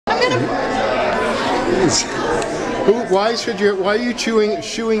Why are you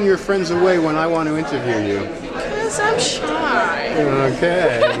shooing your friends away when I want to interview you? Because I'm shy.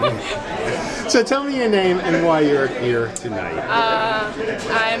 Okay. So tell me your name and why you're here tonight.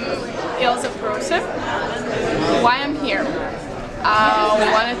 I'm Ilze. Why I'm here? I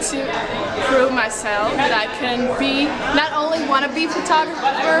wanted to prove myself that I can be, not only want to be a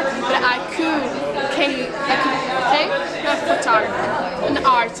photographer, but I could be a photographer, an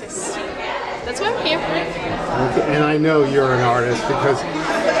artist. That's why I'm here. Okay, and I know you're an artist because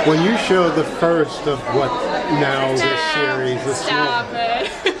when you showed the first of what now this series is. Stop it.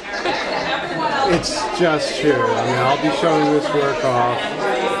 It's just true. I mean, I'll be showing this work off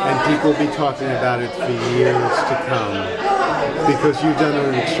and people will be talking about it for years to come because you've done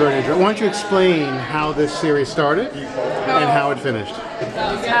an extraordinary job. Why don't you explain how this series started and how it finished?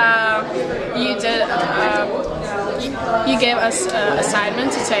 You gave us an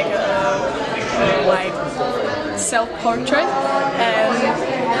assignment to take like self-portrait,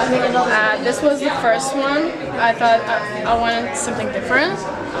 and this was the first one. I thought I wanted something different.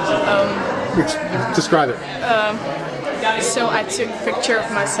 Describe it. So I took a picture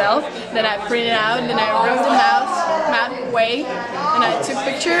of myself, then I printed it out, then I wrote the mouth away, and I took a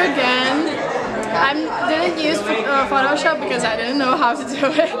picture again. I didn't use Photoshop because I didn't know how to do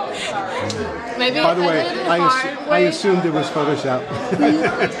it. Maybe by the way, I assumed it was Photoshop.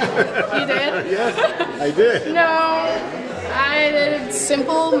 You did? Yes, I did. No, I did it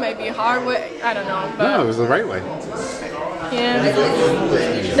simple, maybe hard way. I don't know. But no, it was the right way. Yeah,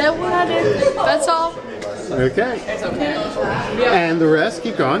 that's what I did. That's all. Okay. And the rest,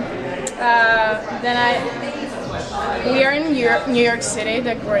 keep going. We are in New York City,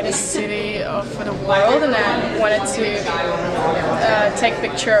 the greatest city of the world, and I wanted to take a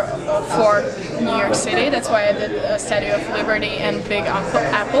picture for New York City. That's why I did a Statue of Liberty and Big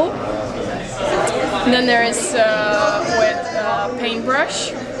Apple. And then there is with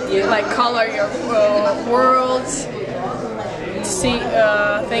paintbrush, like color your world, to see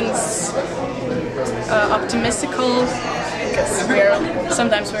things optimistical, because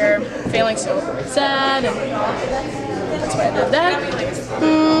sometimes we're feeling so sad, and that's why I did that.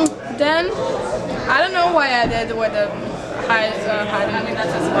 Then I don't know why I did with the hiding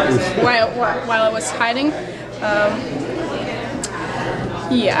while I was hiding.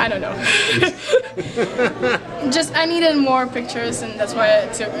 Yeah, I don't know. Just I needed more pictures, and that's why I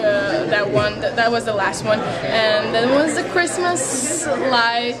took that one. That was the last one, and then was the Christmas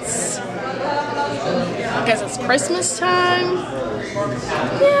lights. I guess it's Christmas time.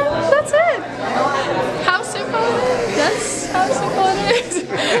 Yeah, that's it. How simple it is. That's how simple it is.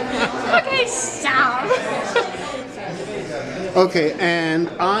 Okay, stop. Okay, and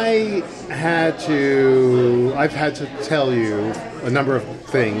I've had to tell you a number of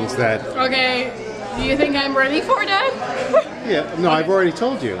things that... Okay, do you think I'm ready for that? Yeah, no, okay. I've already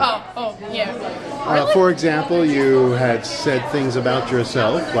told you. Oh, yeah. Really? For example, you had said things about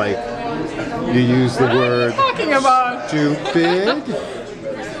yourself, like you used the word... What are you talking about? Stupid.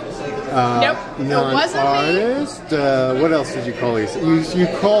 Nope, non-artist. What else did you call yourself? You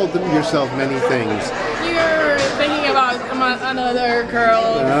called yourself many things. You're thinking about another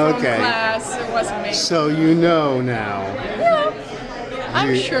girl from class. It wasn't me. So you know now. Yeah,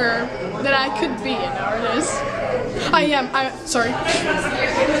 I'm sure that I could be an artist. Sorry.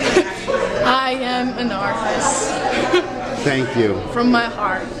 I am an artist. Thank you. From my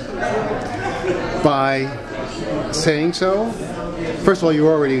heart. By saying so, first of all, you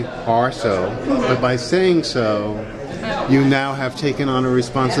already are so, but by saying so, you now have taken on a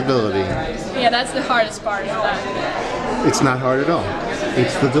responsibility. Yeah, that's the hardest part of that. It's not hard at all.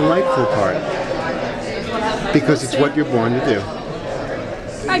 It's the delightful part. Because it's what you're born to do.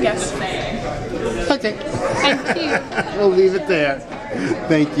 I guess. Okay. Thank you. We'll leave it there.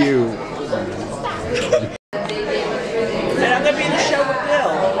 Thank you. And I'm going to be in the show with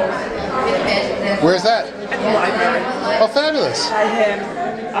Bill. Where's that? At the library. Oh, fabulous. By him.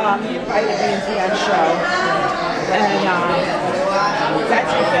 He invited me into that show. And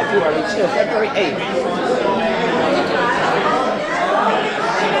that's in February, too. February 8th.